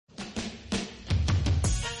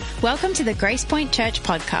Welcome to the Grace Point Church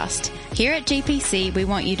podcast. Here at GPC, we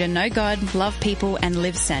want you to know God, love people, and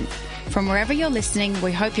live sent. From wherever you're listening,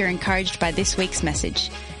 we hope you're encouraged by this week's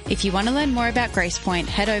message. If you want to learn more about Grace Point,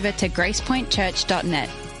 head over to gracepointchurch.net.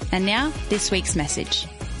 And now, this week's message.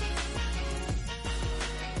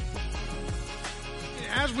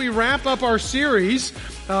 As we wrap up our series,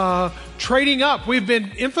 Trading Up, we've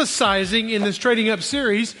been emphasizing in this Trading Up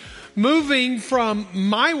series, moving from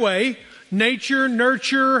my way, nature,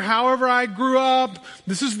 nurture, however I grew up,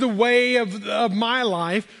 this is the way of my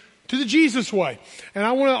life, to the Jesus way. And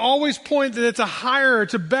I want to always point that it's a higher,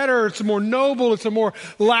 it's a better, it's a more noble, it's a more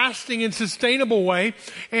lasting and sustainable way.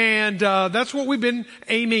 And that's what we've been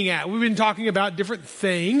aiming at. We've been talking about different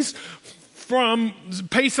things from the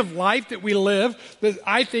pace of life that we live, that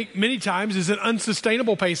I think many times is an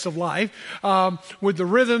unsustainable pace of life, with the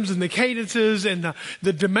rhythms and the cadences and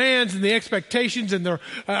the demands and the expectations and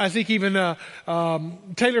I think even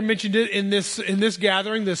Taylor mentioned it in this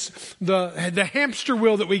gathering, the hamster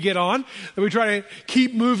wheel that we get on, that we try to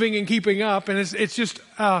keep moving and keeping up, and it's just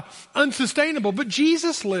unsustainable. But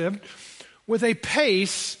Jesus lived with a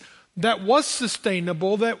pace that was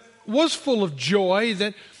sustainable, that was full of joy,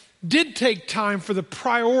 that did take time for the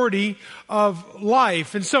priority of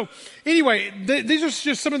life. And so, anyway, these are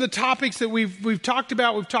just some of the topics that we've talked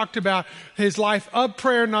about. We've talked about his life of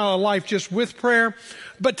prayer, not a life just with prayer.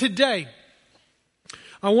 But today,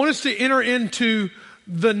 I want us to enter into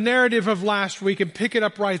the narrative of last week and pick it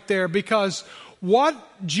up right there, because what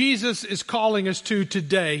Jesus is calling us to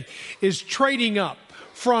today is trading up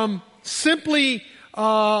from simply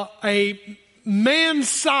a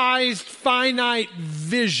man-sized, finite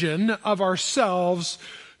vision of ourselves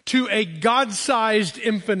to a God-sized,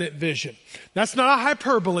 infinite vision. That's not a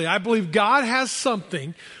hyperbole. I believe God has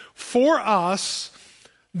something for us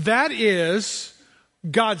that is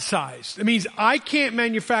God-sized. It means I can't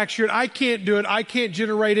manufacture it. I can't do it. I can't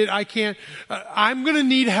generate it. I'm going to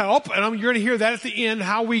need help. And you're going to hear that at the end,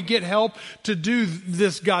 how we get help to do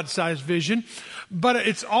this God-sized vision. But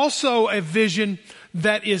it's also a vision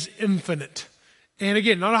that is infinite. And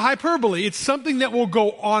again, not a hyperbole. It's something that will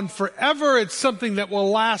go on forever. It's something that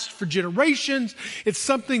will last for generations. It's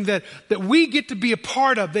something that we get to be a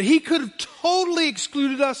part of, that he could have totally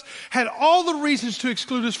excluded us, had all the reasons to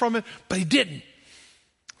exclude us from it, but he didn't.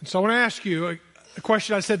 And so I want to ask you a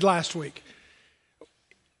question I said last week.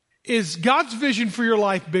 Is God's vision for your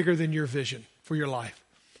life bigger than your vision for your life?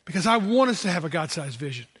 Because I want us to have a God-sized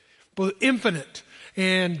vision, both infinite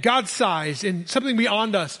and God-sized and something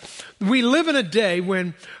beyond us. We live in a day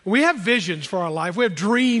when we have visions for our life. We have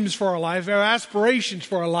dreams for our life. We have aspirations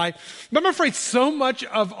for our life. But I'm afraid so much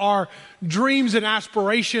of our dreams and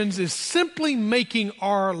aspirations is simply making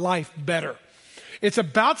our life better. It's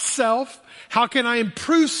about self. How can I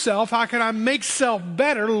improve self? How can I make self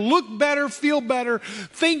better, look better, feel better,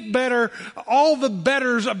 think better, all the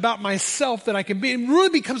betters about myself that I can be? It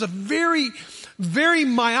really becomes a very, very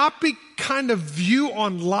myopic kind of view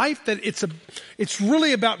on life, that it's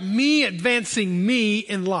really about me advancing me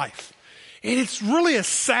in life. And it's really a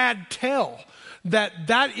sad tale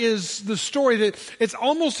that is the story, that it's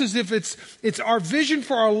almost as if it's our vision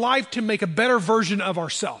for our life to make a better version of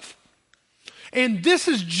ourselves. And this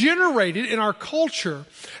has generated in our culture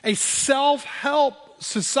a self-help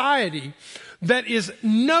society that is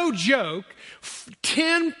no joke,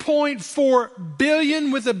 $10.4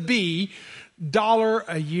 billion with a B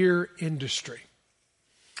a year industry,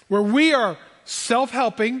 where we are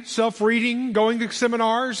self-helping, self-reading, going to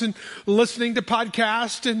seminars and listening to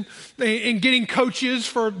podcasts and getting coaches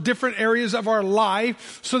for different areas of our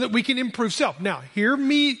life so that we can improve self. Now, hear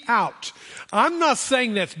me out. I'm not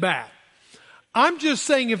saying that's bad. I'm just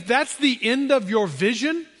saying if that's the end of your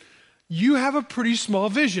vision, you have a pretty small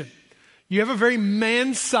vision. You have a very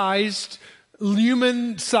man-sized,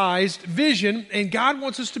 human-sized vision, and God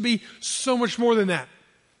wants us to be so much more than that.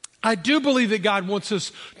 I do believe that God wants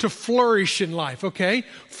us to flourish in life, okay?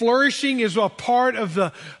 Flourishing is a part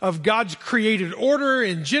of God's created order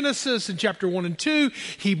in Genesis in chapter 1 and 2.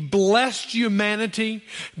 He blessed humanity,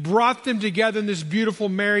 brought them together in this beautiful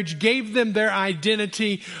marriage, gave them their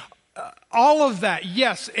identity. All of that,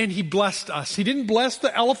 yes, and he blessed us. He didn't bless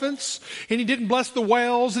the elephants, and he didn't bless the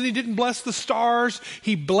whales, and he didn't bless the stars.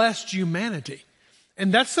 He blessed humanity.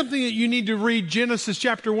 And that's something that you need to read Genesis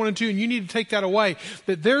chapter 1 and 2, and you need to take that away,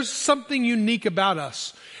 that there's something unique about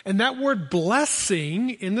us. And that word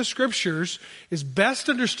blessing in the scriptures is best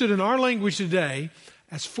understood in our language today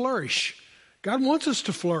as flourish. God wants us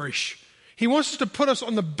to flourish. He wants us to put us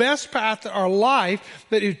on the best path of our life,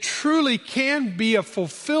 that it truly can be a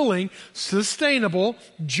fulfilling, sustainable,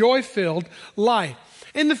 joy-filled life.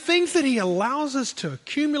 And the things that he allows us to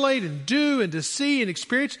accumulate and do and to see and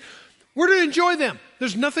experience, we're to enjoy them.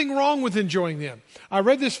 There's nothing wrong with enjoying them. I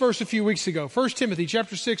read this verse a few weeks ago, 1 Timothy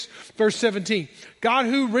chapter 6, verse 17. God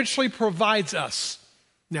who richly provides us.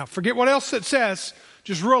 Now, forget what else it says.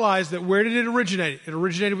 Just realize that where did it originate? It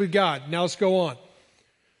originated with God. Now let's go on.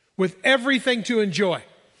 With everything to enjoy.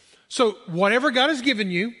 So whatever God has given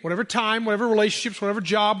you, whatever time, whatever relationships, whatever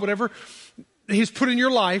job, whatever he's put in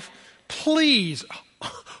your life, please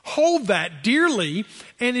hold that dearly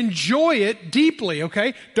and enjoy it deeply,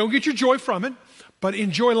 okay? Don't get your joy from it, but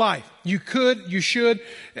enjoy life. You should.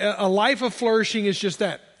 A life of flourishing is just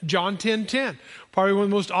that. John 10:10, probably one of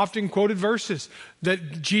the most often quoted verses,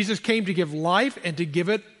 that Jesus came to give life and to give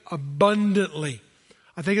it abundantly.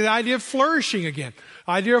 I think of the idea of flourishing again,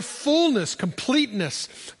 idea of fullness, completeness.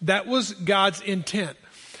 That was God's intent.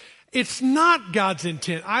 It's not God's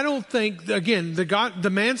intent. I don't think, again, the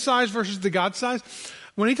man size versus the God size.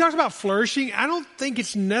 When he talks about flourishing, I don't think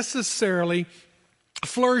it's necessarily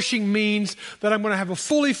flourishing means that I'm going to have a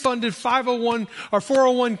fully funded 501 or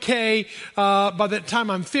 401k. By the time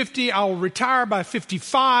I'm 50, I will retire by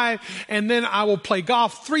 55, and then I will play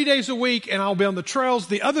golf 3 days a week, and I'll be on the trails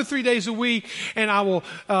the other 3 days a week, and I will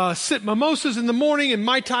sip mimosas in the morning and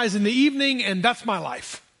Mai Tais in the evening, and that's my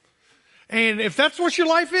life. And if that's what your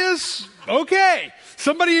life is, okay.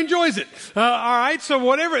 Somebody enjoys it. All right, so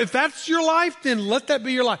whatever. If that's your life, then let that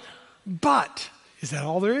be your life. But is that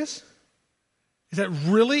all there is? Is that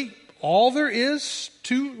really all there is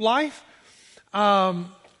to life? I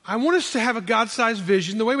want us to have a God-sized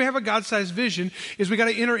vision. The way we have a God-sized vision is we got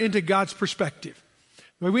to enter into God's perspective.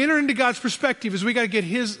 The way we enter into God's perspective is we got to get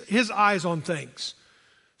His eyes on things.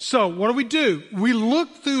 So what do? We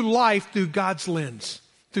look through life through God's lens,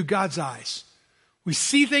 through God's eyes. We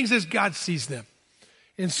see things as God sees them.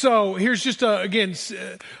 And so here's just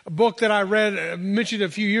a book that I read, mentioned a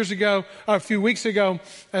few weeks ago,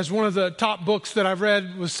 as one of the top books that I've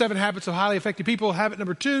read was 7 Habits of Highly Effective People. Habit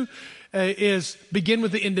number 2 is begin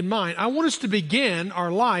with the end in mind. I want us to begin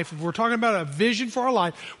our life, if we're talking about a vision for our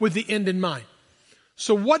life, with the end in mind.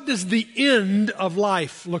 So what does the end of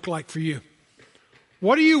life look like for you?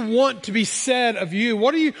 What do you want to be said of you?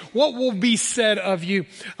 What will be said of you?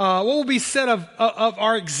 What will be said of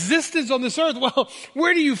our existence on this earth? Well,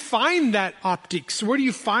 where do you find that optics? Where do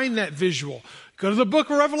you find that visual? Go to the book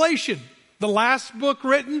of Revelation, the last book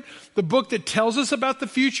written, the book that tells us about the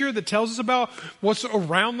future, that tells us about what's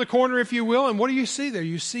around the corner, if you will. And what do you see there?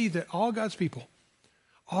 You see that all God's people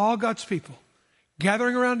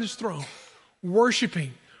gathering around His throne,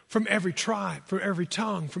 worshiping from every tribe, from every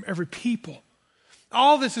tongue, from every people.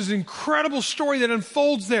 All this is an incredible story that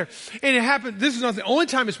unfolds there. And it happened, this is not the only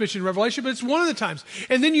time it's mentioned in Revelation, but it's one of the times.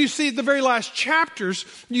 And then you see at the very last chapters,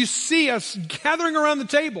 you see us gathering around the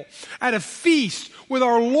table at a feast with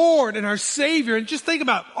our Lord and our Savior. And just think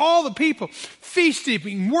about all the people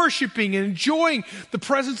feasting, worshiping, and enjoying the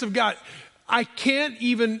presence of God. I can't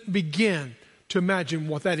even begin to imagine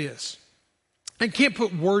what that is. I can't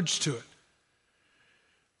put words to it,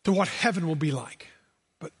 to what heaven will be like.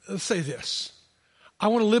 But let's say this. I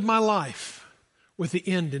want to live my life with the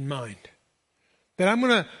end in mind. That I'm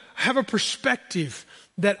going to have a perspective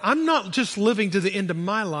that I'm not just living to the end of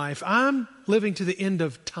my life, I'm living to the end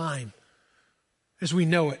of time as we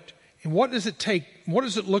know it. And what does it take? What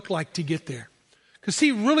does it look like to get there? Because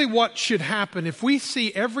see, really what should happen if we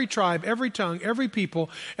see every tribe, every tongue, every people,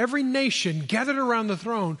 every nation gathered around the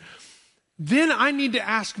throne, then I need to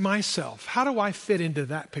ask myself, how do I fit into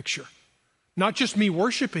that picture? Not just me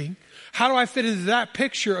worshiping. How do I fit into that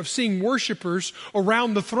picture of seeing worshipers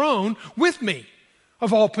around the throne with me,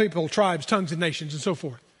 of all people, tribes, tongues, and nations, and so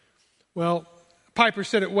forth? Well, Piper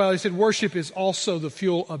said it well. He said, worship is also the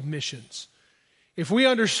fuel of missions. If we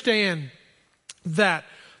understand that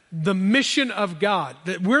the mission of God,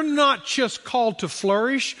 that we're not just called to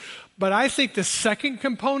flourish, but I think the second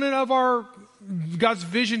component of our God's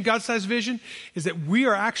vision, God-sized vision, is that we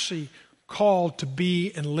are actually called to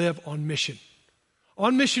be and live on mission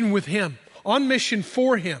with Him, on mission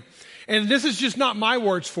for Him. And this is just not my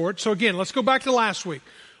words for it. So again, let's go back to last week.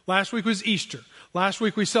 Last week was Easter. Last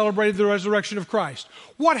week we celebrated the resurrection of Christ.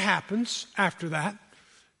 What happens after that?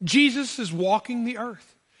 Jesus is walking the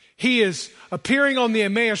earth. He is appearing on the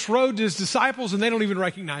Emmaus Road to His disciples, and they don't even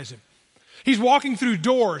recognize Him. He's walking through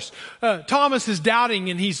doors. Thomas is doubting,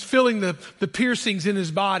 and he's feeling the piercings in his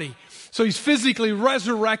body. So he's physically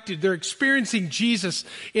resurrected. They're experiencing Jesus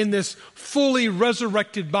in this fully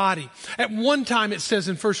resurrected body. At one time, it says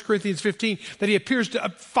in 1 Corinthians 15 that He appears to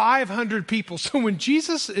 500 people. So when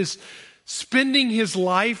Jesus is spending His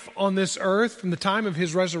life on this earth from the time of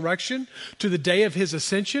His resurrection to the day of His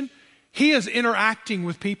ascension, He is interacting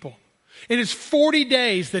with people. It is 40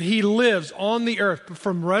 days that he lives on the earth.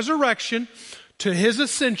 From resurrection to his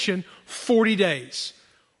ascension, 40 days.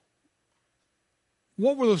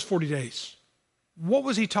 What were those 40 days? What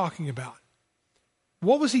was he talking about?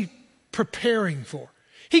 What was he preparing for?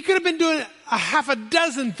 He could have been doing a half a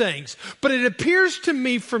dozen things, but it appears to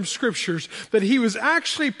me from scriptures that he was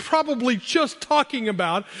actually probably just talking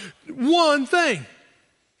about one thing.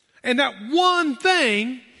 And that one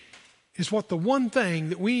thing is what the one thing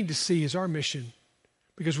that we need to see is our mission.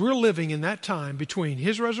 Because we're living in that time between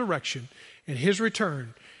his resurrection and his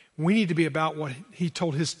return. We need to be about what he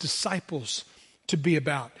told his disciples to be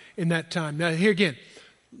about in that time. Now here again,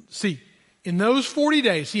 see, in those 40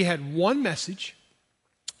 days, he had one message.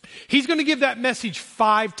 He's going to give that message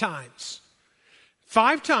 5 times.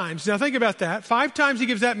 5 times. Now think about that. 5 times he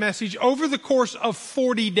gives that message over the course of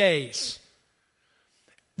 40 days.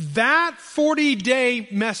 That 40-day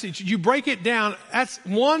message, you break it down, that's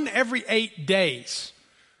one every 8 days.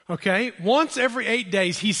 Okay? Once every 8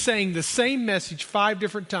 days, he's saying the same message 5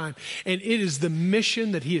 different times. And it is the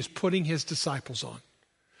mission that he is putting his disciples on.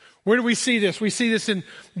 Where do we see this? We see this in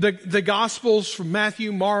the Gospels from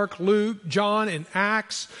Matthew, Mark, Luke, John, and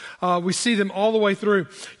Acts. We see them all the way through.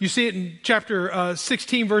 You see it in chapter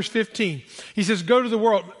 16, verse 15. He says, go to the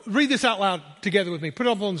world. Read this out loud together with me. Put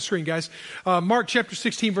it up on the screen, guys. Mark chapter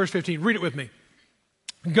 16, verse 15. Read it with me.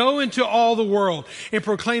 Go into all the world and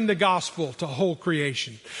proclaim the gospel to whole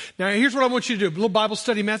creation. Now, here's what I want you to do. A little Bible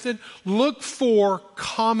study method. Look for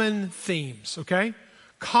common themes, okay?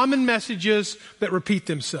 Common messages that repeat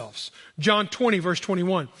themselves. John 20, verse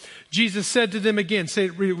 21. Jesus said to them again,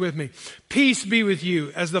 read it with me. Peace be with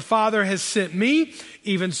you. As the Father has sent me,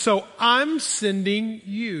 even so I'm sending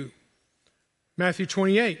you. Matthew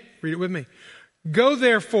 28, read it with me. Go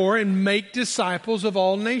therefore and make disciples of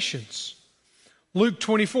all nations. Luke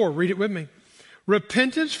 24, read it with me.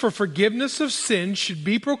 Repentance for forgiveness of sins should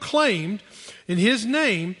be proclaimed in his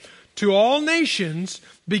name to all nations,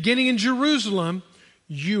 beginning in Jerusalem.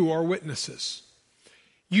 You are witnesses.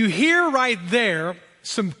 You hear right there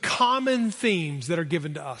some common themes that are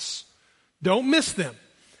given to us. Don't miss them.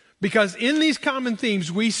 Because in these common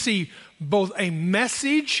themes, we see both a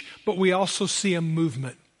message, but we also see a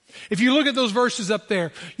movement. If you look at those verses up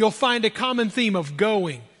there, you'll find a common theme of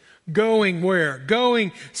going. Going where?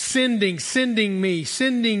 Going, sending me,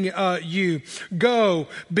 sending you. Go,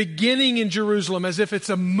 beginning in Jerusalem as if it's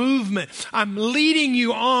a movement. I'm leading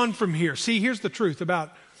you on from here. See, here's the truth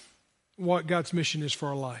about what God's mission is for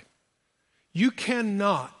our life. You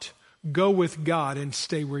cannot go with God and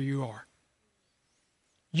stay where you are.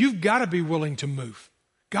 You've got to be willing to move.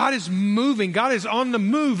 God is moving. God is on the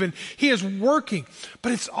move and he is working.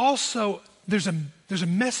 But it's also, there's a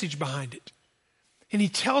message behind it. And he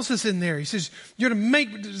tells us in there, he says, you're to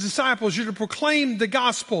make disciples, you're to proclaim the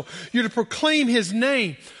gospel, you're to proclaim his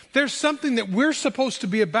name. There's something that we're supposed to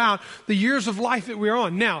be about the years of life that we're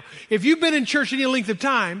on. Now, if you've been in church any length of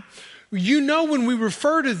time, you know when we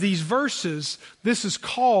refer to these verses, this is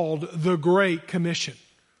called the Great Commission.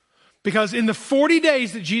 Because in the 40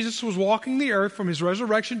 days that Jesus was walking the earth from his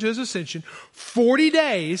resurrection to his ascension, 40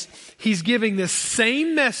 days, he's giving the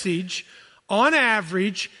same message on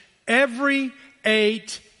average every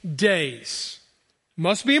 8 days.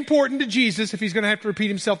 Must be important to Jesus if he's going to have to repeat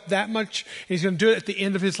himself that much. And he's going to do it at the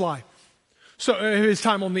end of his life. So his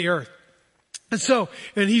time on the earth.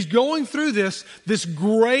 And he's going through this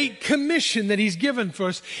great commission that he's given for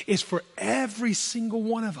us is for every single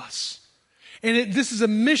one of us. And this is a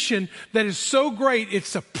mission that is so great,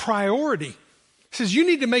 it's a priority. It says you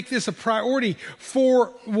need to make this a priority for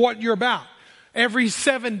what you're about. Every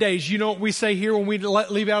 7 days, you know what we say here when we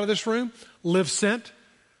leave out of this room? Live sent.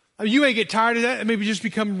 I mean, you may get tired of that. It may just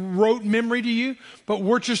become rote memory to you. But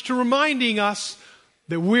we're just reminding us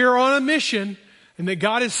that we're on a mission and that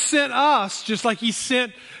God has sent us just like he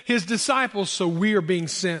sent his disciples. So we are being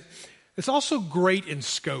sent. It's also great in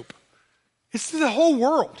scope. It's to the whole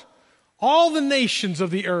world. All the nations of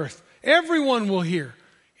the earth. Everyone will hear.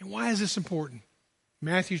 And why is this important?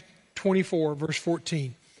 Matthew 24, verse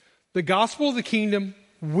 14. The gospel of the kingdom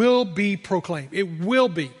will be proclaimed. It will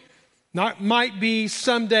be. Not might be,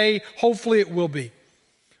 someday, hopefully it will be.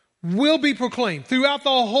 Will be proclaimed throughout the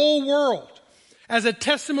whole world as a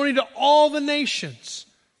testimony to all the nations.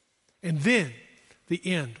 And then the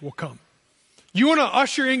end will come. You want to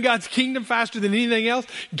usher in God's kingdom faster than anything else?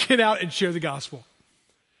 Get out and share the gospel.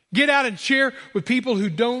 Get out and share with people who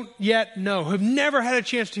don't yet know, who have never had a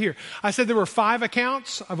chance to hear. I said there were 5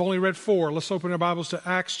 accounts. I've only read 4. Let's open our Bibles to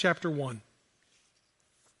Acts chapter 1.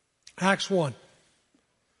 Acts 1.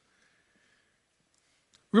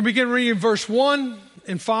 We're going to begin reading verse 1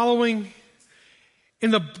 and following.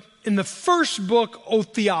 In the first book, O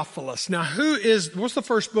Theophilus. Now, what's the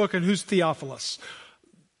first book and who's Theophilus?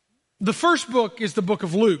 The first book is the book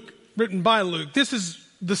of Luke, written by Luke. This is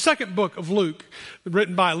the second book of Luke,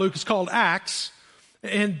 written by Luke. It's called Acts.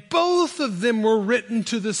 And both of them were written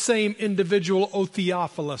to the same individual, O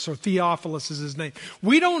Theophilus, or Theophilus is his name.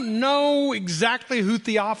 We don't know exactly who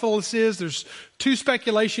Theophilus is. There's two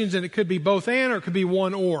speculations, and it could be both and, or it could be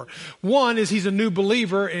one or. One is he's a new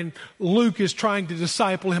believer, and Luke is trying to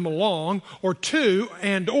disciple him along. Or two,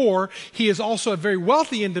 or he is also a very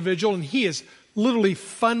wealthy individual, and he is literally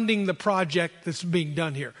funding the project that's being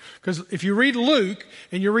done here. Because if you read Luke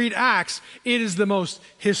and you read Acts, it is the most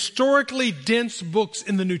historically dense books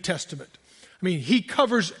in the New Testament. I mean, he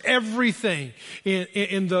covers everything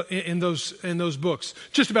in those books,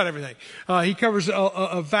 just about everything. He covers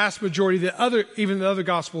a vast majority that even the other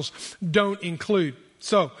Gospels don't include.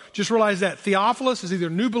 So just realize that Theophilus is either a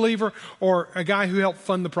new believer or a guy who helped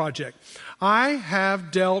fund the project. I have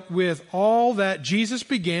dealt with all that Jesus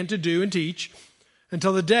began to do and teach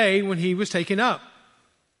until the day when he was taken up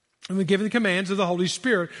and was given the commands of the Holy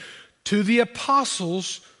Spirit to the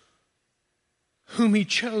apostles whom he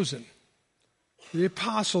chosen. The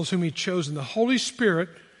apostles whom he chosen. The Holy Spirit,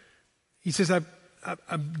 he says,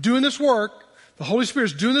 I'm doing this work. The Holy Spirit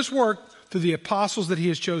is doing this work through the apostles that he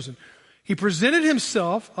has chosen. He presented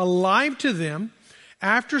himself alive to them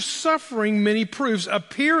after suffering many proofs,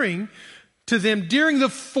 appearing to them during the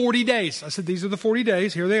 40 days. I said, these are the 40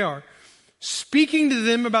 days. Here they are. Speaking to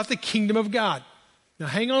them about the kingdom of God. Now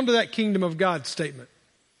hang on to that kingdom of God statement.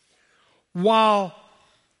 While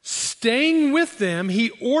staying with them,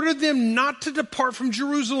 he ordered them not to depart from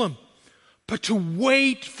Jerusalem, but to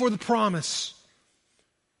wait for the promise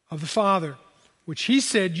of the Father, which he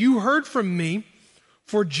said, you heard from me.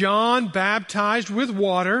 For John baptized with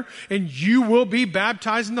water, and you will be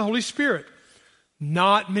baptized in the Holy Spirit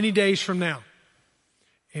not many days from now.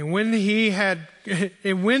 And when they had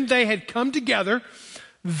come together,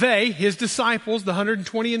 his disciples, the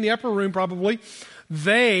 120 in the upper room probably,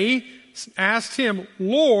 they asked him,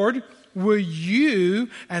 Lord, will you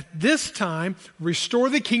at this time restore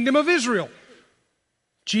the kingdom of Israel?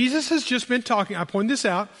 Jesus has just been talking, I pointed this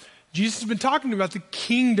out, Jesus has been talking about the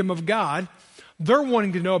kingdom of God. They're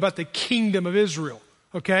wanting to know about the kingdom of Israel,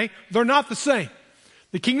 okay? They're not the same.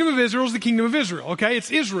 The kingdom of Israel is the kingdom of Israel, okay? It's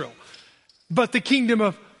Israel. But the kingdom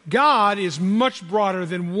of God is much broader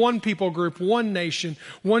than one people group, one nation,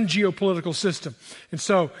 one geopolitical system. And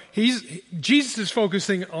so Jesus is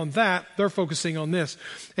focusing on that. They're focusing on this.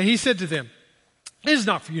 And he said to them, it is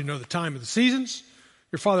not for you to know the time of the seasons.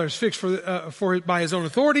 Your Father has fixed for it by his own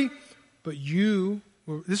authority. But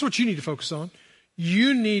this is what you need to focus on.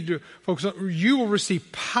 You need to focus on, you will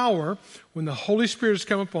receive power when the Holy Spirit has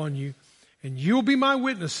come upon you, and you will be my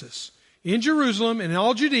witnesses in Jerusalem and in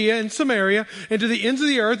all Judea and Samaria and to the ends of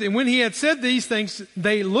the earth. And when he had said these things,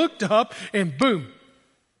 they looked up and boom,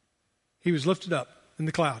 he was lifted up in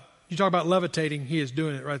the cloud. You talk about levitating, he is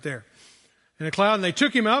doing it right there. In a cloud, and they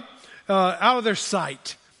took him up out of their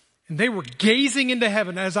sight. And they were gazing into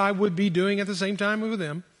heaven, as I would be doing at the same time with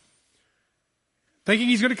them. Thinking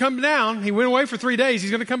he's going to come down. He went away for 3 days.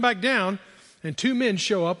 He's going to come back down. And two men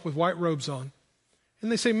show up with white robes on.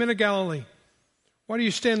 And they say, Men of Galilee, why do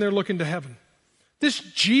you stand there looking to heaven? This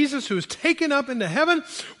Jesus who is taken up into heaven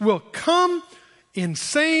will come in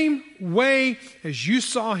same way as you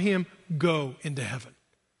saw him go into heaven.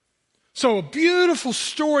 So a beautiful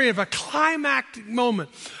story of a climactic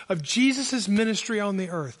moment of Jesus' ministry on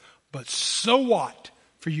the earth. But so what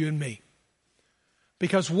for you and me?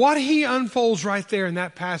 Because what he unfolds right there in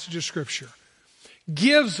that passage of Scripture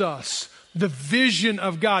gives us the vision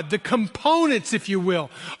of God, the components, if you will,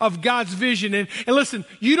 of God's vision. And listen,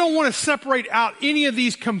 you don't want to separate out any of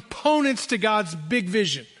these components to God's big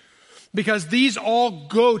vision, because these all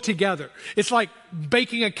go together. It's like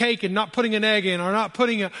baking a cake and not putting an egg in, or not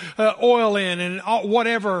putting oil in, and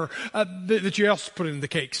whatever that you else put in the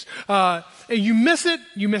cakes. And you miss it,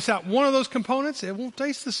 you miss out one of those components, it won't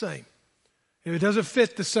taste the same. It doesn't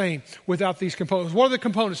fit the same without these components. What are the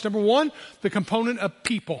components? Number one, the component of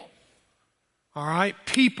people. All right?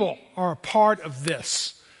 People are a part of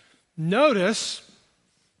this. Notice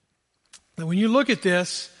that when you look at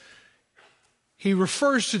this, he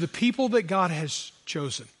refers to the people that God has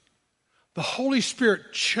chosen. The Holy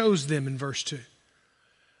Spirit chose them in verse 2.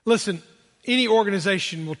 Listen, any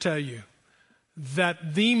organization will tell you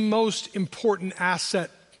that the most important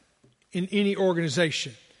asset in any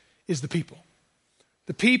organization is the people.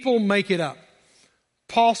 The people make it up.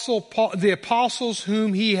 The apostles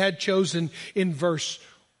whom he had chosen in verse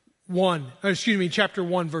chapter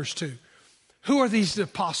 1, verse 2. Who are these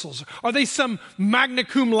apostles? Are they some magna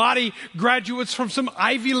cum laude graduates from some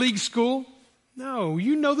Ivy League school? No,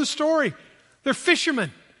 you know the story. They're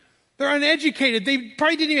fishermen. They're uneducated. They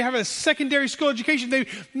probably didn't even have a secondary school education. They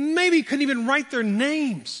maybe couldn't even write their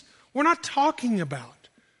names. We're not talking about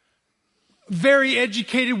very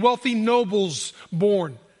educated, wealthy nobles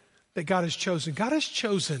born that God has chosen. God has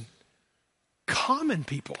chosen common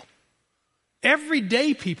people,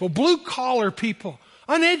 everyday people, blue-collar people,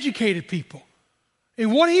 uneducated people.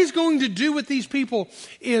 And what he's going to do with these people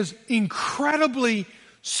is incredibly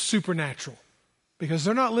supernatural because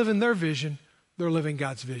they're not living their vision, they're living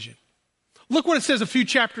God's vision. Look what it says a few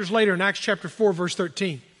chapters later in Acts chapter 4, verse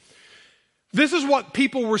 13. This is what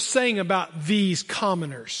people were saying about these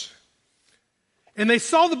commoners. And they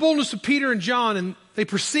saw the boldness of Peter and John, and they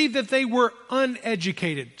perceived that they were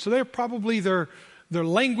uneducated. So they're probably their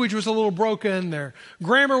language was a little broken, their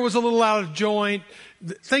grammar was a little out of joint,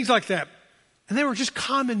 things like that. And they were just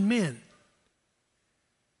common men.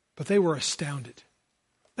 But they were astounded.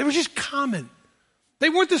 They were just common. They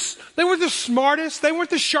weren't the smartest. They weren't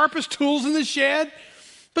the sharpest tools in the shed.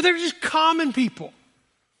 But they were just common people.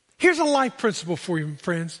 Here's a life principle for you,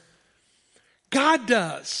 friends. God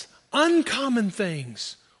does uncommon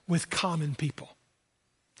things with common people.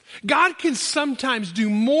 God can sometimes do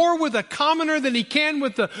more with a commoner than he can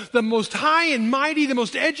with the most high and mighty, the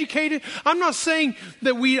most educated. I'm not saying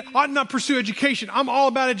that we ought not pursue education. I'm all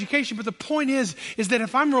about education. But the point is that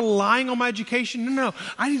if I'm relying on my education, no,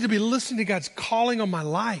 I need to be listening to God's calling on my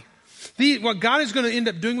life. What God is going to end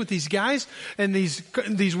up doing with these guys and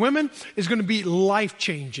these women is going to be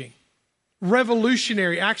life-changing.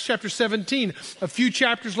 Revolutionary. Acts chapter 17, a few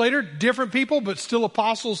chapters later, different people, but still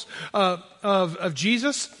apostles of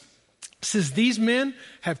Jesus, says these men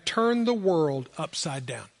have turned the world upside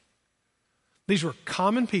down. These were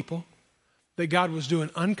common people that God was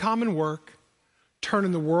doing uncommon work,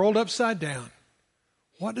 turning the world upside down.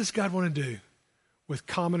 What does God want to do with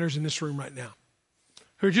commoners in this room right now?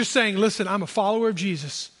 Who are just saying, listen, I'm a follower of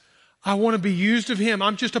Jesus. I want to be used of him.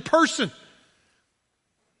 I'm just a person.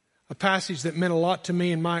 A passage that meant a lot to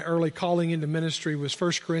me in my early calling into ministry was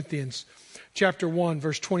 1 Corinthians chapter 1,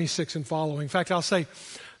 verse 26 and following. In fact, I'll say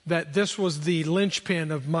that this was the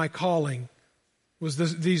linchpin of my calling, was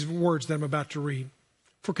these words that I'm about to read.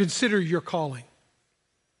 For consider your calling.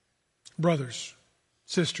 Brothers,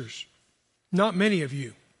 sisters, not many of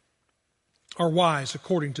you are wise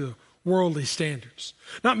according to worldly standards.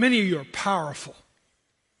 Not many of you are powerful.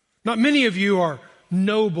 Not many of you are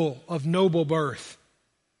noble, of noble birth.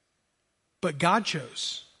 But God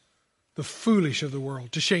chose the foolish of the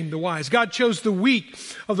world to shame the wise. God chose the weak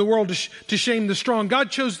of the world to shame the strong. God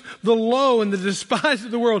chose the low and the despised of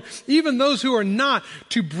the world, even those who are not,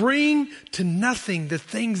 to bring to nothing the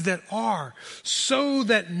things that are, so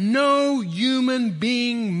that no human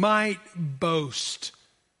being might boast.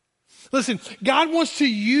 Listen, God wants to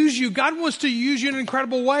use you. God wants to use you in an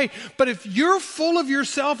incredible way. But if you're full of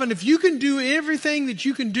yourself and if you can do everything that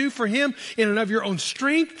you can do for him in and of your own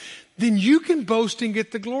strength, then you can boast and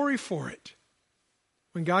get the glory for it.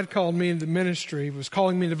 When God called me into ministry, was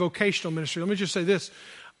calling me into vocational ministry, let me just say this.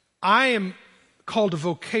 I am called to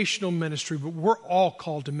vocational ministry, but we're all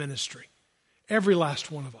called to ministry. Every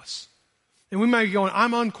last one of us. And we might be going,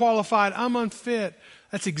 I'm unqualified, I'm unfit.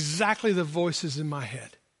 That's exactly the voices in my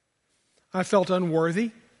head. I felt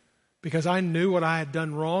unworthy because I knew what I had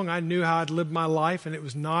done wrong. I knew how I'd lived my life, and it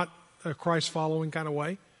was not a Christ-following kind of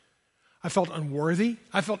way. I felt unworthy.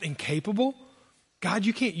 I felt incapable. God,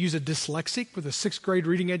 you can't use a dyslexic with a 6th grade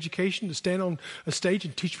reading education to stand on a stage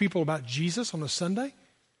and teach people about Jesus on a Sunday.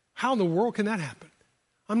 How in the world can that happen?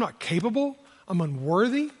 I'm not capable. I'm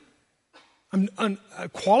unworthy. I'm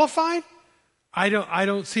unqualified. I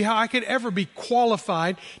don't see how I could ever be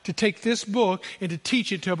qualified to take this book and to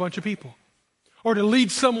teach it to a bunch of people or to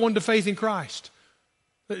lead someone to faith in Christ.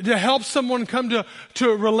 To help someone come to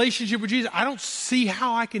a relationship with Jesus. I don't see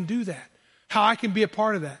how I can do that. How I can be a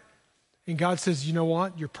part of that. And God says, you know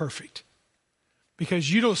what? You're perfect.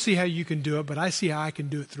 Because you don't see how you can do it, but I see how I can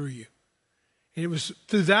do it through you. And it was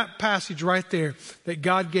through that passage right there that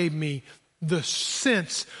God gave me the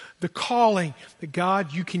sense, the calling that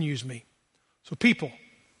God, you can use me. So people,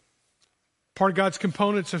 part of God's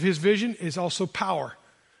components of his vision is also power.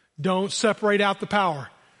 Don't separate out the power.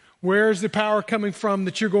 Where is the power coming from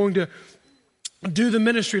that you're going to do the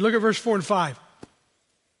ministry? Look at verse 4 and 5.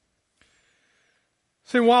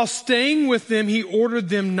 So while staying with them, he ordered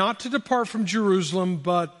them not to depart from Jerusalem,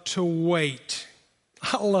 but to wait.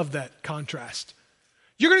 I love that contrast.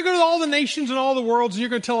 You're going to go to all the nations and all the worlds, and you're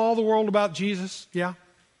going to tell all the world about Jesus? Yeah.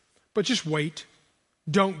 But just wait.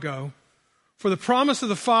 don't go. For the promise of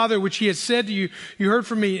the Father, which he has said to you, you heard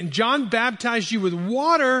from me. And John baptized you with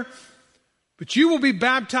water, but you will be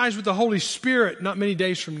baptized with the Holy Spirit not many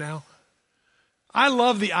days from now. I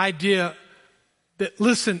love the idea that,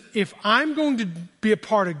 listen, if I'm going to be a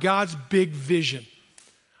part of God's big vision,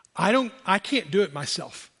 I can't do it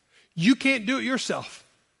myself. You can't do it yourself.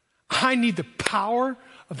 I need the power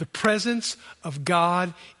of the presence of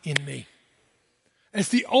God in me. It's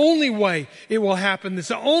the only way it will happen. It's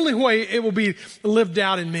the only way it will be lived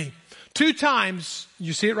out in me. 2 times,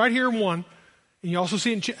 you see it right here in 1, and you also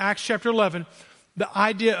see it in Acts chapter 11, the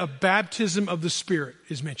idea of baptism of the Spirit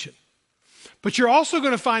is mentioned. But you're also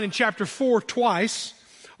going to find in chapter 4 twice,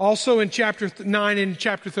 also in chapter 9 and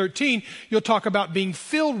chapter 13, you'll talk about being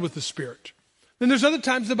filled with the Spirit. Then there's other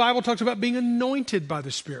times the Bible talks about being anointed by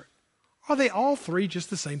the Spirit. Are they all 3 just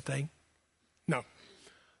the same thing? No.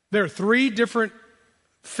 There are 3 different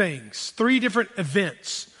things, 3 different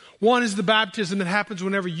events. One is the baptism that happens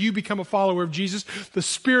whenever you become a follower of Jesus. The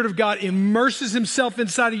Spirit of God immerses himself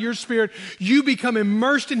inside of your spirit. You become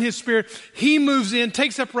immersed in his Spirit. He moves in,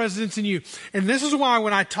 takes up residence in you. And this is why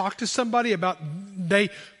when I talk to somebody about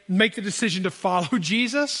they make the decision to follow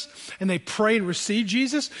Jesus and they pray and receive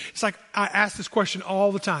Jesus, it's like I ask this question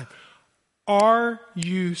all the time. Are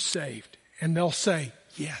you saved? And they'll say,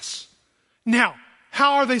 yes. Now,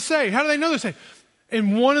 how are they saved? How do they know they're saved?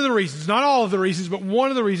 And one of the reasons, not all of the reasons, but one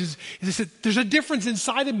of the reasons is that there's a difference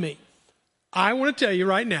inside of me. I want to tell you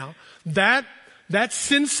right now, that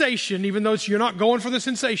sensation, even though you're not going for the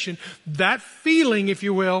sensation, that feeling, if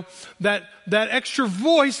you will, that extra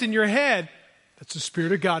voice in your head, that's the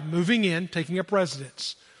Spirit of God moving in, taking up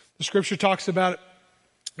residence. The scripture talks about it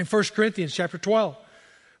in 1 Corinthians chapter 12,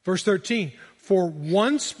 verse 13. For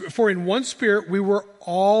in one Spirit we were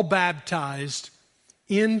all baptized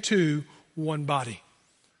into one body.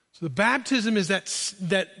 So the baptism is that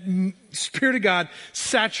Spirit of God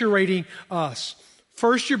saturating us.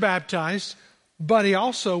 First you're baptized, but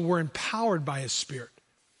we're empowered by his Spirit.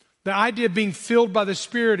 The idea of being filled by the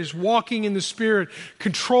Spirit is walking in the Spirit,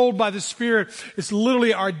 controlled by the Spirit. It's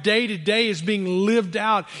literally our day-to-day is being lived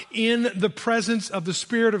out in the presence of the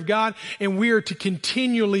Spirit of God, and we are to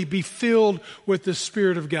continually be filled with the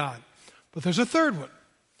Spirit of God. But there's a third one,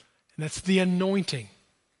 and that's the anointing.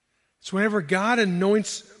 It's whenever God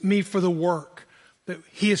anoints me for the work that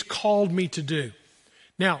he has called me to do.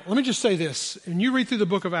 Now, let me just say this, and you read through the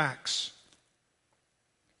book of Acts.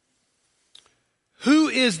 Who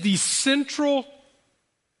is the central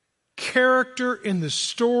character in the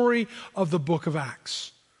story of the book of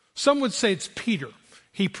Acts? Some would say it's Peter.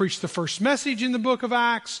 He preached the first message in the book of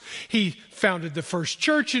Acts. He founded the first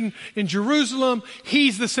church in Jerusalem.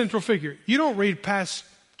 He's the central figure. You don't read past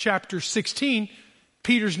chapter 16,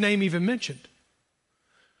 Peter's name even mentioned.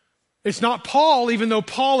 It's not Paul, even though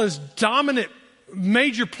Paul is dominant,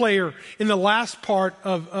 major player in the last part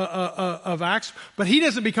of Acts, but he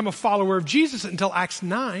doesn't become a follower of Jesus until Acts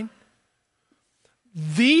 9.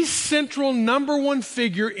 The central number one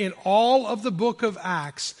figure in all of the book of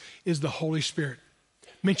Acts is the Holy Spirit.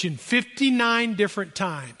 Mentioned 59 different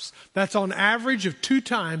times. That's on average of 2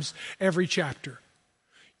 times every chapter.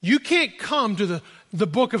 You can't come to the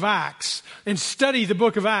book of Acts and study the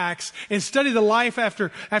book of Acts and study the life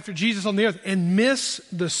after Jesus on the earth and miss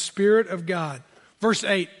the Spirit of God. Verse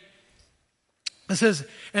 8, it says,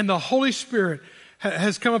 and the Holy Spirit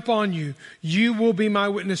has come upon you. You will be my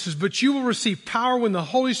witnesses, but you will receive power when the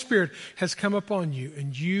Holy Spirit has come upon you,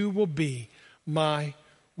 and you will be my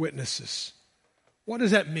witnesses. What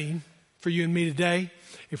does that mean for you and me today?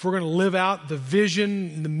 If we're going to live out the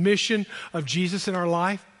vision and the mission of Jesus in our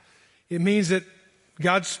life, it means that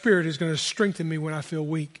God's Spirit is going to strengthen me when I feel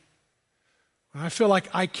weak. When I feel like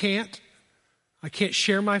I can't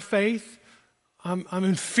share my faith. I'm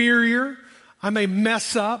inferior. I may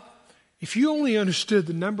mess up. If you only understood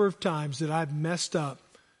the number of times that I've messed up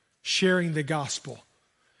sharing the gospel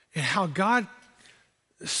and how God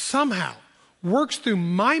somehow works through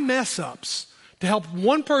my mess ups to help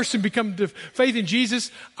one person become to faith in Jesus,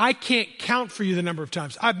 I can't count for you the number of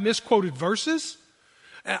times. I've misquoted verses.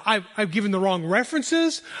 I've given the wrong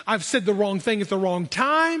references. I've said the wrong thing at the wrong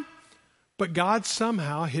time. But God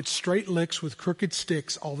somehow hits straight licks with crooked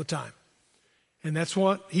sticks all the time. And that's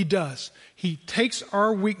what he does. He takes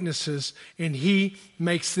our weaknesses and he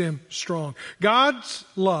makes them strong. God's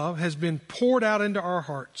love has been poured out into our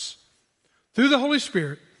hearts through the Holy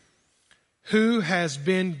Spirit, who has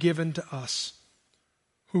been given to us,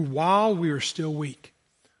 who while we are still weak,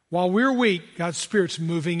 while we're weak, God's Spirit's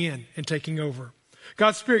moving in and taking over.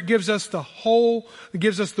 God's Spirit gives us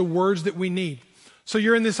the words that we need. So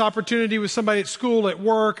you're in this opportunity with somebody at school, at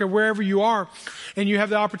work, or wherever you are, and you have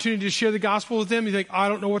the opportunity to share the gospel with them. You think, I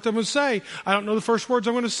don't know what I'm going to say. I don't know the first words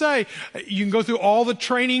I'm going to say. You can go through all the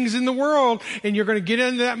trainings in the world, and you're going to get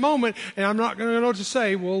into that moment, and I'm not going to know what to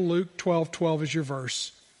say. Well, Luke 12:12 is your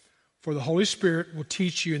verse. For the Holy Spirit will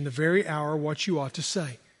teach you in the very hour what you ought to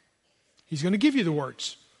say. He's going to give you the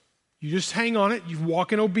words. You just hang on it. You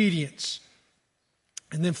walk in obedience.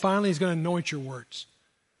 And then finally, He's going to anoint your words.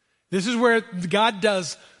 This is where God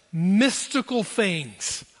does mystical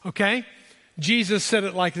things, okay? Jesus said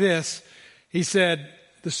it like this. He said,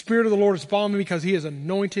 the Spirit of the Lord is upon me because He has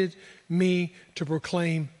anointed me to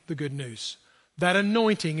proclaim the good news. That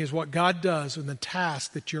anointing is what God does in the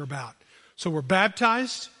task that you're about. So we're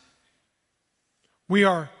baptized. We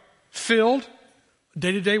are filled,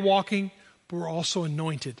 day-to-day walking, but we're also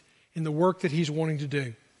anointed in the work that He's wanting to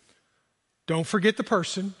do. Don't forget the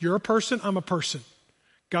person. You're a person, I'm a person.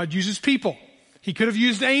 God uses people. He could have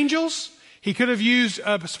used angels. He could have used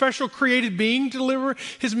a special created being to deliver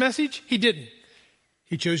His message. He didn't.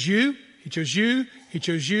 He chose you. He chose you. He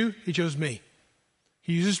chose you. He chose me.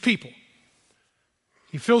 He uses people.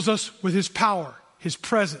 He fills us with His power, His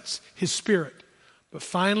presence, His Spirit. But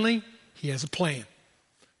finally, He has a plan.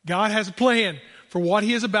 God has a plan for what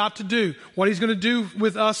He is about to do, what He's going to do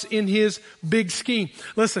with us in His big scheme.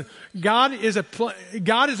 Listen, God is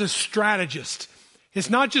a strategist. It's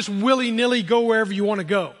not just willy-nilly go wherever you want to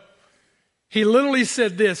go. He literally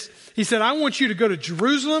said this. He said, I want you to go to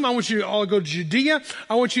Jerusalem. I want you to all go to Judea.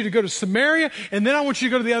 I want you to go to Samaria. And then I want you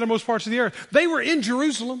to go to the uttermost parts of the earth. They were in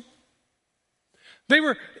Jerusalem. They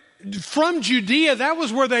were from Judea. That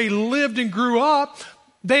was where they lived and grew up.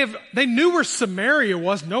 They knew where Samaria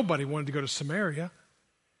was. Nobody wanted to go to Samaria.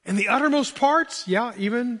 And the uttermost parts, yeah,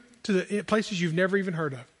 even to the places you've never even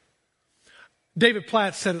heard of. David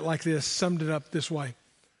Platt said it like this, summed it up this way.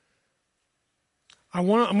 I'm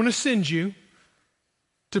going to send you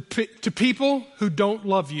to people who don't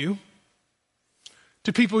love you,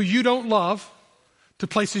 to people you don't love, to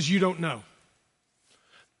places you don't know.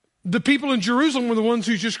 The people in Jerusalem were the ones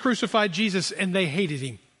who just crucified Jesus, and they hated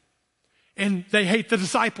Him. And they hate the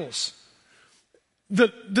disciples.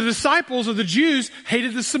 The disciples of the Jews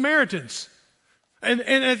hated the Samaritans. And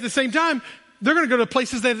at the same time, they're going to go to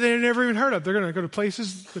places that they've never even heard of. They're going to go to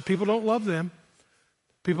places that people don't love them,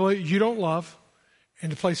 people that you don't love,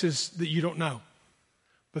 and to places that you don't know.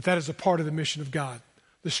 But that is a part of the mission of God.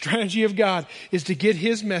 The strategy of God is to get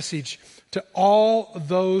His message to all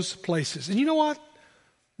those places. And you know what?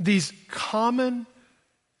 These common,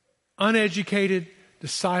 uneducated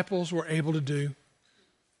disciples were able to do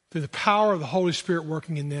through the power of the Holy Spirit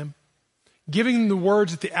working in them, giving them the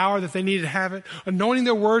words at the hour that they needed to have it, anointing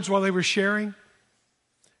their words while they were sharing.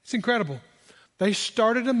 It's incredible. They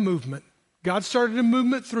started a movement. God started a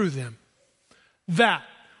movement through them that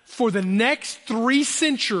for the next 3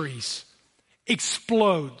 centuries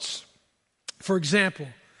explodes. For example,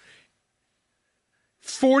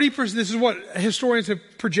 40%, this is what historians have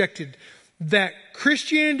projected, that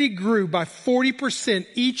Christianity grew by 40%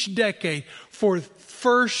 each decade for the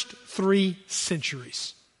first 3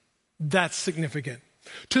 centuries. That's significant.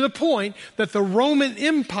 To the point that the Roman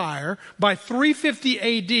Empire, by 350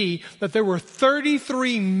 AD, that there were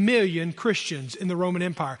 33 million Christians in the Roman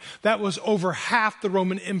Empire. That was over half the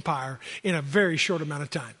Roman Empire in a very short amount of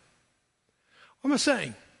time. What am I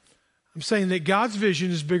saying? I'm saying that God's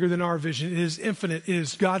vision is bigger than our vision. It is infinite. It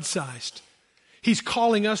is God-sized. He's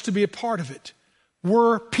calling us to be a part of it.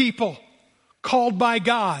 We're people called by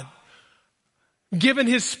God, given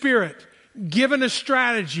His Spirit, given a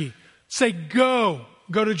strategy. Say, go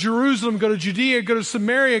to Jerusalem, go to Judea, go to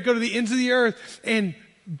Samaria, go to the ends of the earth, and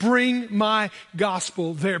bring my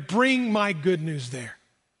gospel there. Bring my good news there.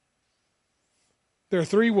 There are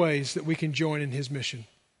 3 ways that we can join in His mission.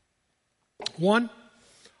 1,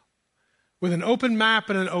 with an open map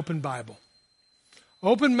and an open Bible.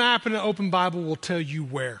 Open map and an open Bible will tell you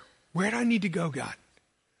where. Where do I need to go, God?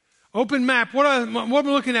 Open map, what am I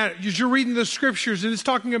looking at? You're reading the scriptures, and it's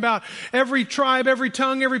talking about every tribe, every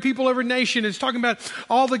tongue, every people, every nation. It's talking about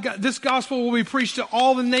this gospel will be preached to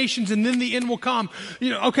all the nations, and then the end will come.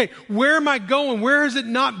 Okay, where am I going? Where has it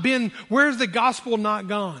not been? Where has the gospel not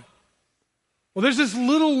gone? Well, there's this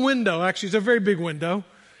little window. Actually, it's a very big window.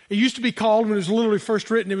 It used to be called, when it was literally first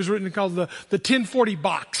written, it was written called the 1040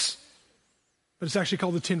 box. But it's actually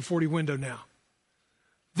called the 1040 window now.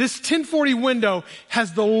 This 1040 window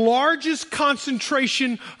has the largest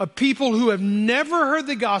concentration of people who have never heard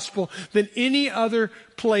the gospel than any other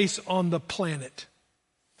place on the planet.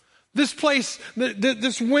 This place,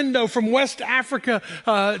 this window from West Africa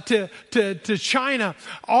to China,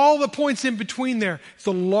 all the points in between there, it's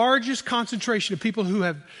the largest concentration of people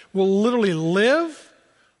who will literally live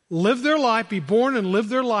their life, be born and live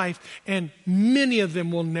their life, and many of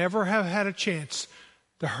them will never have had a chance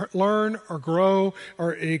to learn or grow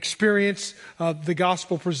or experience the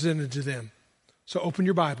gospel presented to them. So open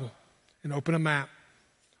your Bible and open a map.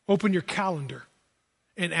 Open your calendar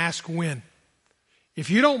and ask when. If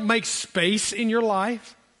you don't make space in your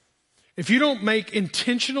life, if you don't make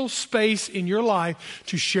intentional space in your life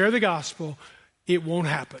to share the gospel, it won't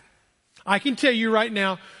happen. I can tell you right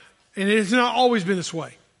now, and it has not always been this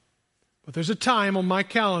way, but there's a time on my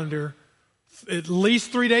calendar, at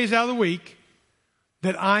least 3 days out of the week,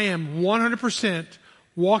 that I am 100%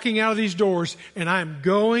 walking out of these doors and I am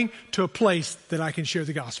going to a place that I can share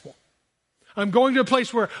the gospel. I'm going to a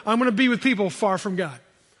place where I'm going to be with people far from God.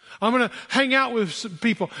 I'm going to hang out with some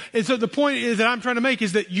people. And so the point is that I'm trying to make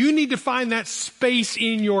is that you need to find that space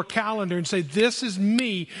in your calendar and say, this is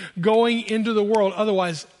me going into the world.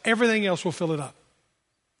 Otherwise, everything else will fill it up.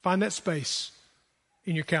 Find that space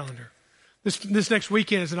in your calendar. This next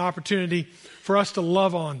weekend is an opportunity for us to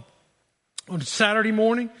love on Saturday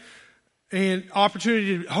morning, and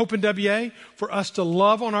opportunity to Hope and WA for us to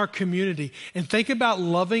love on our community and think about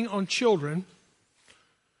loving on children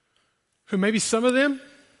who maybe some of them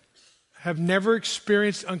have never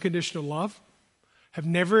experienced unconditional love, have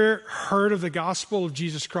never heard of the gospel of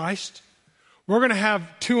Jesus Christ. We're going to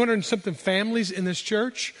have 200 and something families in this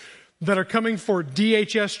church that are coming for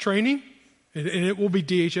DHS training, and it will be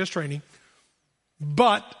DHS training,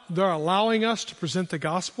 but they're allowing us to present the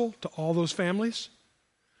gospel to all those families.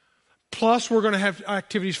 Plus, we're going to have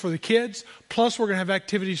activities for the kids. Plus, we're going to have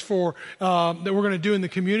activities for that we're going to do in the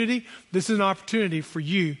community. This is an opportunity for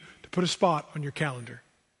you to put a spot on your calendar.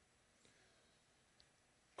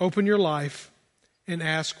 Open your life and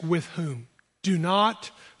ask with whom. Do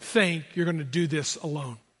not think you're going to do this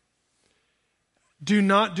alone. Do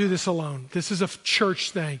not do this alone. This is a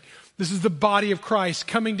church thing. This is the body of Christ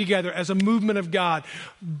coming together as a movement of God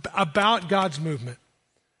about God's movement.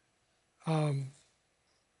 I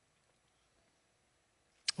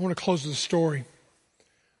want to close with a story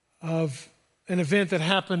of an event that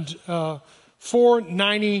happened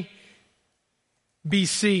 490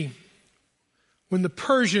 BC when the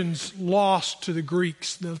Persians lost to the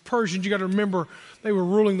Greeks. Now, the Persians, you got to remember, they were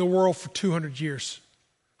ruling the world for 200 years,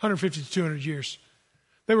 150 to 200 years.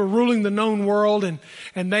 They were ruling the known world, and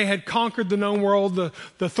they had conquered the known world.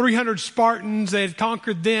 The 300 Spartans, they had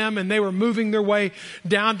conquered them, and they were moving their way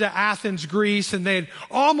down to Athens, Greece, and they had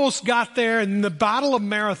almost got there, and the Battle of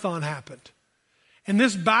Marathon happened. And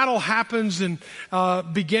this battle happens and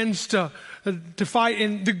begins to fight,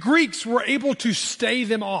 and the Greeks were able to stay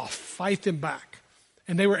them off, fight them back,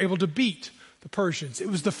 and they were able to beat the Persians. It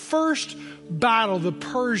was the first battle the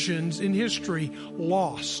Persians in history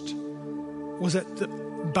lost, was at the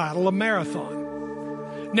Battle of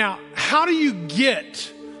Marathon. Now, how do you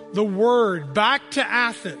get the word back to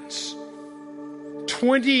Athens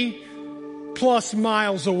 20 plus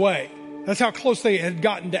miles away? That's how close they had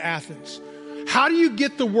gotten to Athens. How do you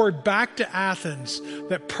get the word back to Athens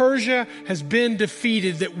that Persia has been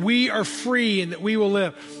defeated, that we are free and that we will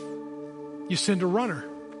live? You send a runner.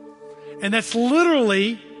 And that's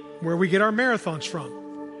literally where we get our marathons from.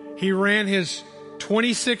 He ran his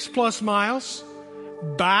 26 plus miles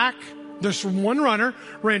back. There's one runner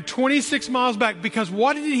ran 26 miles back because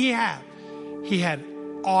what did he have? He had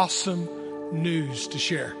awesome news to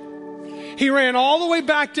share. He ran all the way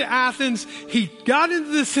back to Athens. He got into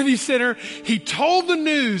the city center. He told the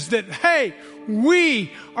news that, hey,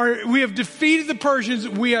 we have defeated the Persians.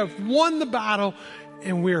 We have won the battle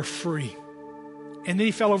and we are free. And then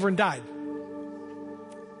he fell over and died.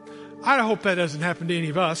 I hope that doesn't happen to any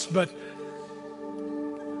of us, but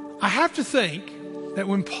I have to think that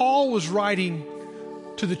when Paul was writing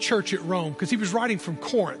to the church at Rome, because he was writing from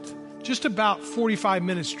Corinth, just about 45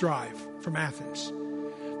 minutes drive from Athens,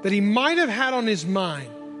 that he might have had on his mind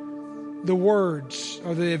the words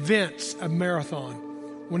or the events of Marathon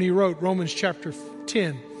when he wrote Romans chapter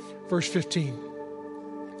 10, verse 15.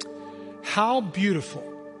 How beautiful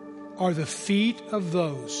are the feet of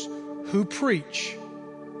those who preach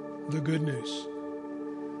the good news.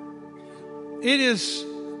 It is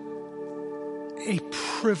a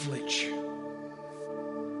privilege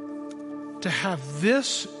to have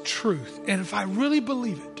this truth, and if I really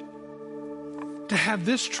believe it, to have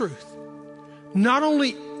this truth not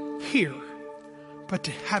only here, but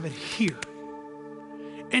to have it here,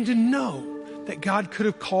 and to know that God could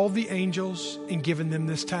have called the angels and given them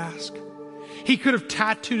this task. He could have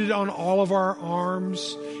tattooed it on all of our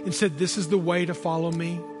arms and said, this is the way to follow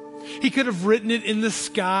me. He could have written it in the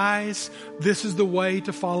skies, this is the way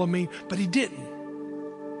to follow me, but he didn't.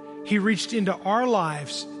 He reached into our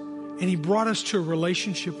lives and he brought us to a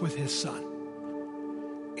relationship with his son.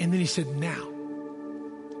 And then he said, now,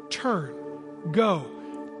 turn, go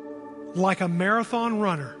like a marathon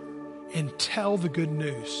runner and tell the good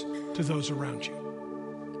news to those around you.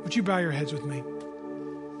 Would you bow your heads with me?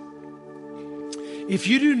 If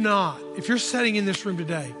you do not, if you're sitting in this room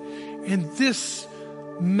today and this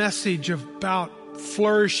message about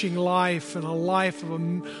flourishing life and a life of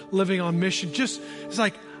living on mission, just it's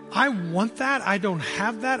like, I want that, I don't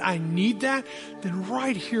have that, I need that, then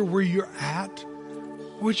right here where you're at,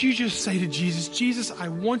 would you just say to Jesus, Jesus, I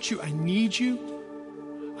want you, I need you.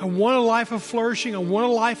 I want a life of flourishing. I want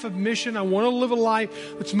a life of mission. I want to live a life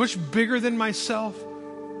that's much bigger than myself.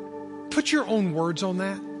 Put your own words on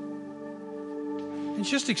that. And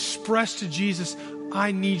just express to Jesus,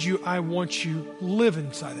 I need you, I want you, live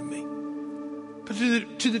inside of me. But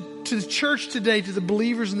to the church today, to the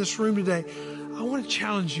believers in this room today, I want to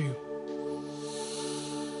challenge you.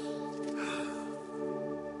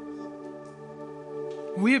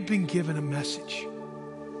 We have been given a message.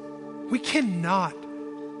 We cannot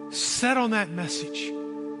sit on that message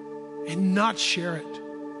and not share it.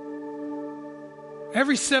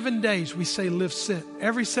 Every 7 days we say live sent.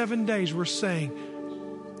 Every 7 days we're saying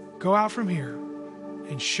go out from here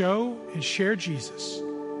and show and share Jesus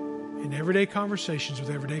in everyday conversations with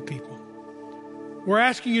everyday people. We're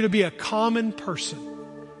asking you to be a common person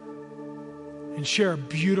and share a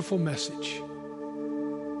beautiful message.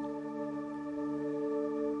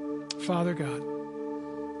 Father God,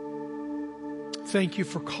 thank you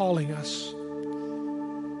for calling us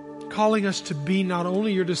to be not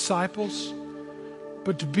only your disciples,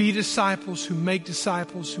 but to be disciples who make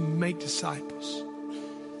disciples who make disciples.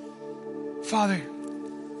 Father,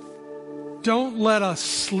 don't let us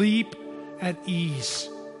sleep at ease.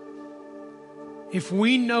 If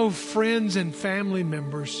we know friends and family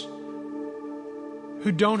members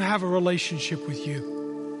who don't have a relationship with you,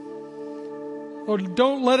 Lord,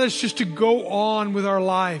 don't let us just to go on with our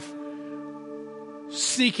life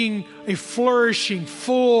seeking a flourishing,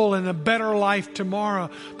 full, and a better life tomorrow.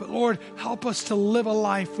 But Lord, help us to live a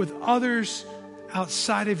life with others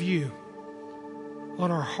outside of you on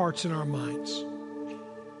our hearts and our minds.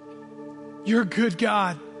 You're a good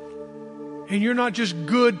God, and you're not just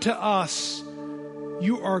good to us.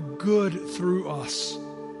 You are good through us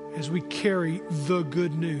as we carry the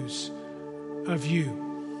good news of you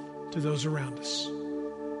to those around us.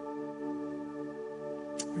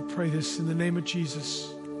 We pray this in the name of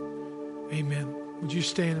Jesus. Amen. Would you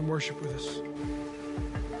stand and worship with us?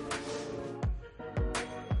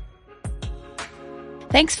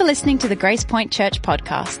 Thanks for listening to the Grace Point Church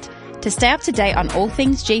podcast. To stay up to date on all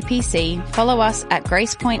things GPC, follow us at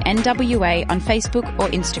Grace Point NWA on Facebook or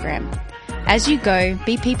Instagram. As you go,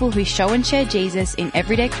 be people who show and share Jesus in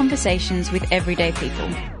everyday conversations with everyday people.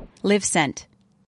 Live sent.